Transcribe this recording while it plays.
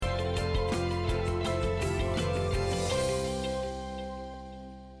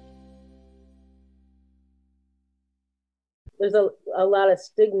there's a lot of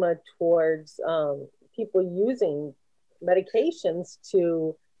stigma towards people using medications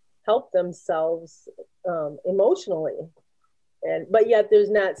to help themselves emotionally, but yet there's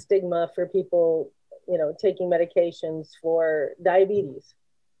not stigma for people, taking medications for diabetes.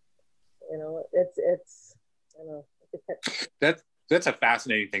 It's I don't know. That's a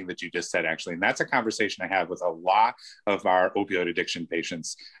fascinating thing that you just said, actually. And that's a conversation I have with a lot of our opioid addiction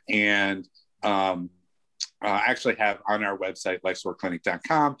patients. And I actually have on our website,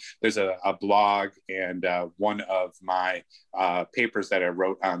 lifesworkclinic.com, there's a blog, and one of my papers that I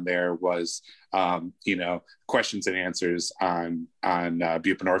wrote on there was, questions and answers on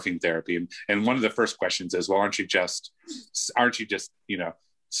buprenorphine therapy. And one of the first questions is, well, aren't you just,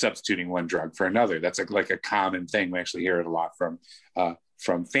 substituting one drug for another? That's like a common thing. We actually hear it a lot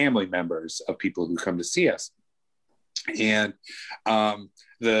from family members of people who come to see us. And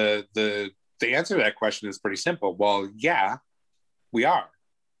the answer to that question is pretty simple. Well, yeah, we are.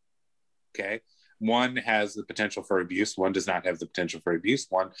 Okay. One has the potential for abuse. One does not have the potential for abuse.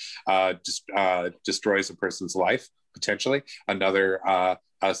 One destroys a person's life, potentially. Another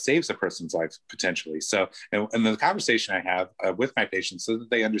saves a person's life, potentially. So, and the conversation I have with my patients so that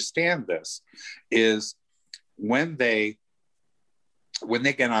they understand this is when they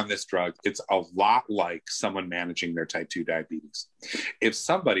get on this drug, it's a lot like someone managing their type 2 diabetes. If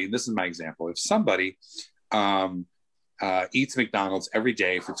somebody, and this is my example, if somebody eats McDonald's every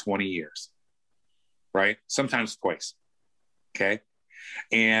day for 20 years, right? Sometimes twice, okay?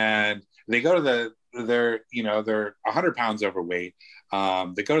 And they go to they're 100 pounds overweight.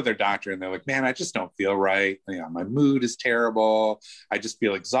 They go to their doctor and they're like, man, I just don't feel right. My mood is terrible. I just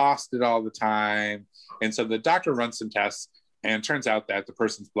feel exhausted all the time. And so the doctor runs some tests, and it turns out that the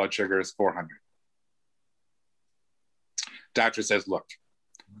person's blood sugar is 400. Doctor says, look,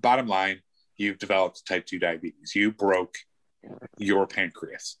 bottom line, you've developed type 2 diabetes. You broke your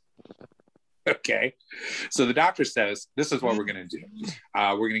pancreas. Okay. So the doctor says, this is what we're going to do.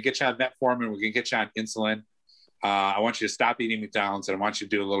 We're going to get you on metformin. We're going to get you on insulin. I want you to stop eating McDonald's, and I want you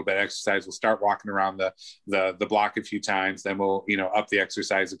to do a little bit of exercise. We'll start walking around the block a few times. Then we'll, up the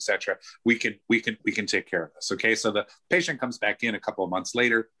exercise, etc. We can take care of this. Okay. So the patient comes back in a couple of months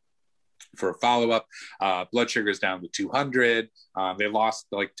later for a follow-up. Blood sugar is down to 200. They lost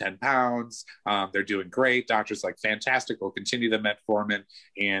like 10 pounds. They're doing great. Doctor's like, fantastic. We'll continue the metformin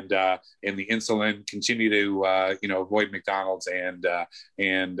and the insulin, continue to, avoid McDonald's and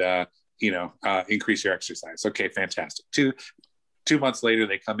increase your exercise. Okay, fantastic. Two months later,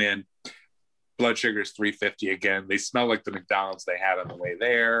 they come in, blood sugar is 350 again. They smell like the McDonald's they had on the way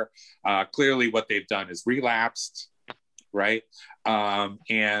there. Clearly what they've done is relapsed, right? And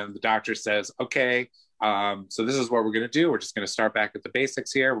the doctor says, okay, so this is what we're going to do. We're just going to start back at the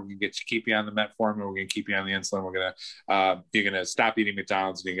basics here. We're going to keep you on the metformin. We're going to keep you on the insulin. You're going to stop eating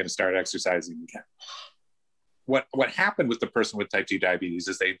McDonald's, and you're going to start exercising again. What happened with the person with type 2 diabetes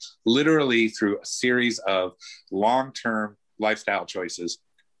is they literally, through a series of long-term lifestyle choices,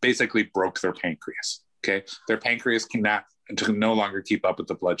 basically broke their pancreas. Okay. Their pancreas cannot no longer keep up with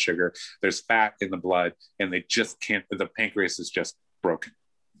the blood sugar. There's fat in the blood, and they just can't, the pancreas is just broken.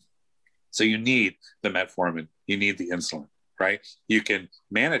 So you need the metformin, you need the insulin, right? You can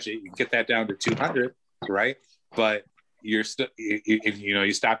manage it, you can get that down to 200, right? But you stop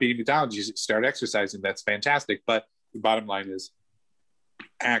eating McDonald's, you start exercising, that's fantastic. But the bottom line is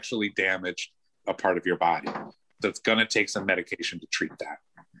actually damaged a part of your body. That's going to take some medication to treat that.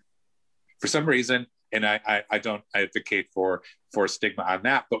 For some reason, and I don't advocate for stigma on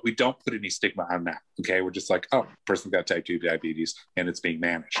that, but we don't put any stigma on that. Okay. We're just like, oh, person got type 2 diabetes and it's being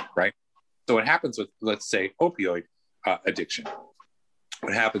managed, right? So what happens with, let's say, opioid addiction,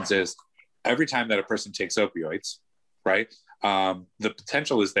 what happens is every time that a person takes opioids, right, the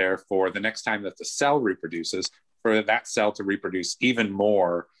potential is there for the next time that the cell reproduces, for that cell to reproduce even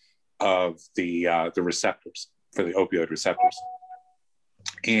more of the receptors, for the opioid receptors.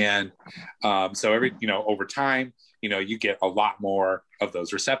 And so over time, you get a lot more of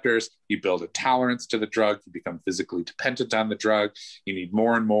those receptors. You build a tolerance to the drug. You become physically dependent on the drug. You need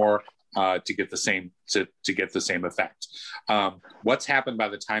more and more to get the same effect. What's happened by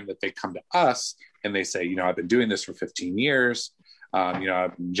the time that they come to us and they say, I've been doing this for 15 years. I've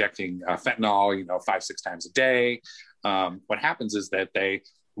been injecting fentanyl, 5-6 times a day. What happens is that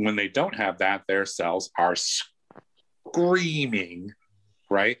when they don't have that, their cells are screaming,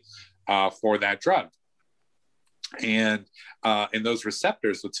 right, for that drug. And those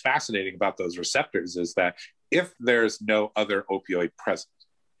receptors, what's fascinating about those receptors is that if there's no other opioid present,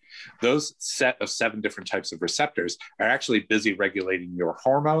 Those set of 7 different types of receptors are actually busy regulating your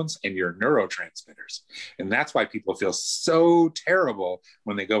hormones and your neurotransmitters. And that's why people feel so terrible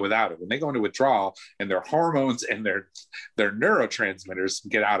when they go without it. When they go into withdrawal and their hormones and their neurotransmitters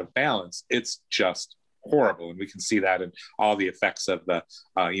get out of balance, it's just horrible. And we can see that in all the effects of the,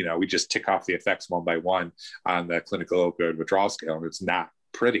 we just tick off the effects one by one on the clinical opioid withdrawal scale, and it's not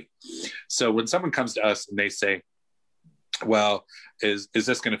pretty. So when someone comes to us and they say, well, is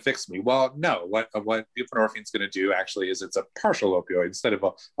this going to fix me? Well, no. What buprenorphine is going to do actually is it's a partial opioid instead of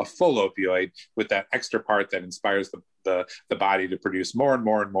a full opioid, with that extra part that inspires the body to produce more and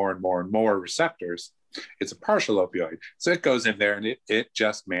more and more and more and more receptors. It's a partial opioid. So it goes in there and it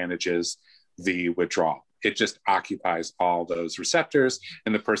just manages the withdrawal. It just occupies all those receptors,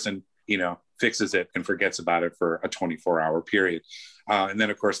 and the person, fixes it and forgets about it for a 24-hour period. And then,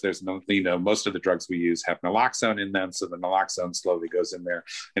 of course, there's most of the drugs we use have naloxone in them. So the naloxone slowly goes in there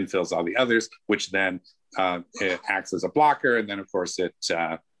and fills all the others, which then it acts as a blocker. And then, of course, it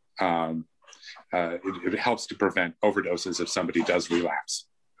helps to prevent overdoses if somebody does relapse.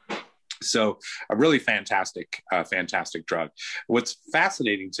 So a really fantastic drug. What's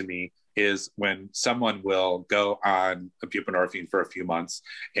fascinating to me is when someone will go on a buprenorphine for a few months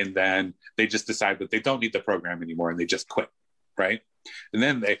and then they just decide that they don't need the program anymore and they just quit, right? And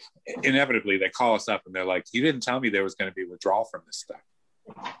then they inevitably call us up and they're like, you didn't tell me there was going to be withdrawal from this stuff.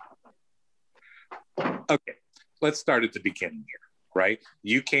 Okay, let's start at the beginning here, right?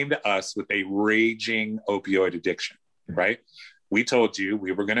 You came to us with a raging opioid addiction, right? We told you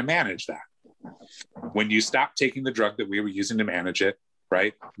we were going to manage that. When you stopped taking the drug that we were using to manage it,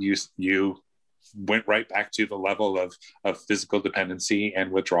 right, you went right back to the level of physical dependency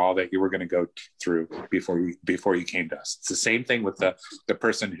and withdrawal that you were going to go through before you came to us. It's the same thing with the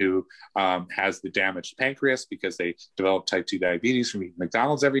person who has the damaged pancreas because they develop type 2 diabetes from eating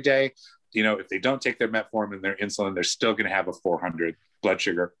McDonald's every day. If they don't take their metformin and their insulin, they're still going to have a 400 blood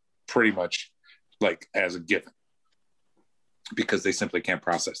sugar pretty much like as a given, because they simply can't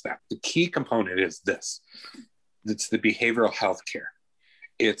process that. The key component is this. It's the behavioral health care.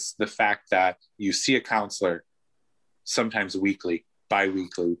 It's the fact that you see a counselor sometimes weekly,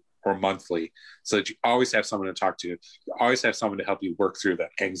 bi-weekly, or monthly, so that you always have someone to talk to. You always have someone to help you work through the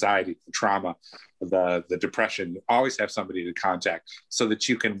anxiety, the trauma, the depression. You always have somebody to contact so that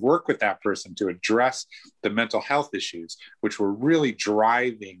you can work with that person to address the mental health issues, which were really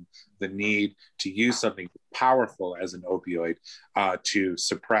driving the need to use something powerful as an opioid to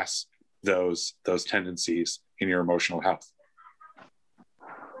suppress those tendencies in your emotional health.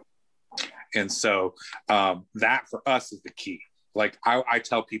 And so that for us is the key. Like I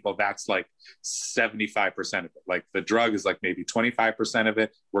tell people that's like 75% of it. Like the drug is like maybe 25% of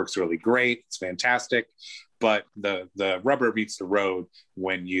it, works really great. It's fantastic. But the rubber meets the road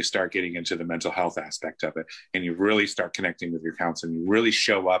when you start getting into the mental health aspect of it and you really start connecting with your counselor and you really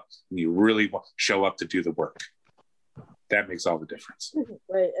show up and you really show up to do the work. That makes all the difference.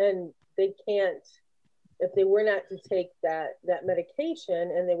 Right. And they can't, if they were not to take that medication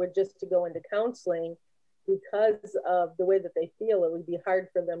and they were just to go into counseling, because of the way that they feel, it would be hard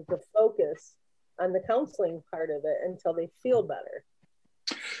for them to focus on the counseling part of it until they feel better.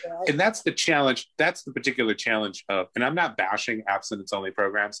 And that's the challenge. That's the particular challenge of, and I'm not bashing abstinence only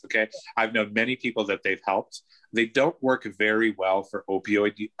programs. Okay. I've known many people that they've helped. They don't work very well for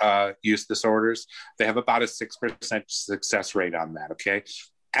opioid use disorders. They have about a 6% success rate on that. Okay.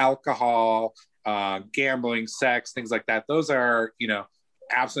 Alcohol, gambling, sex, things like that. Those are,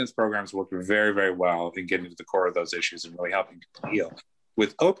 abstinence programs work very, very well in getting to the core of those issues and really helping people heal.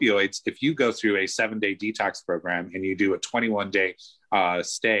 With opioids, if you go through a 7-day detox program and you do a 21-day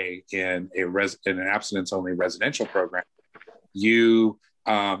stay in an abstinence-only residential program, you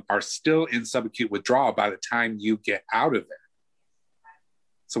are still in subacute withdrawal by the time you get out of there.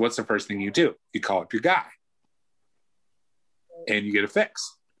 So what's the first thing you do? You call up your guy and you get a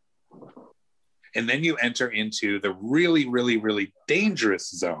fix. And then you enter into the really, really, really dangerous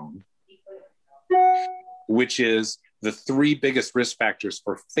zone, which is the 3 biggest risk factors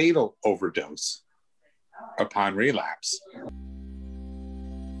for fatal overdose upon relapse.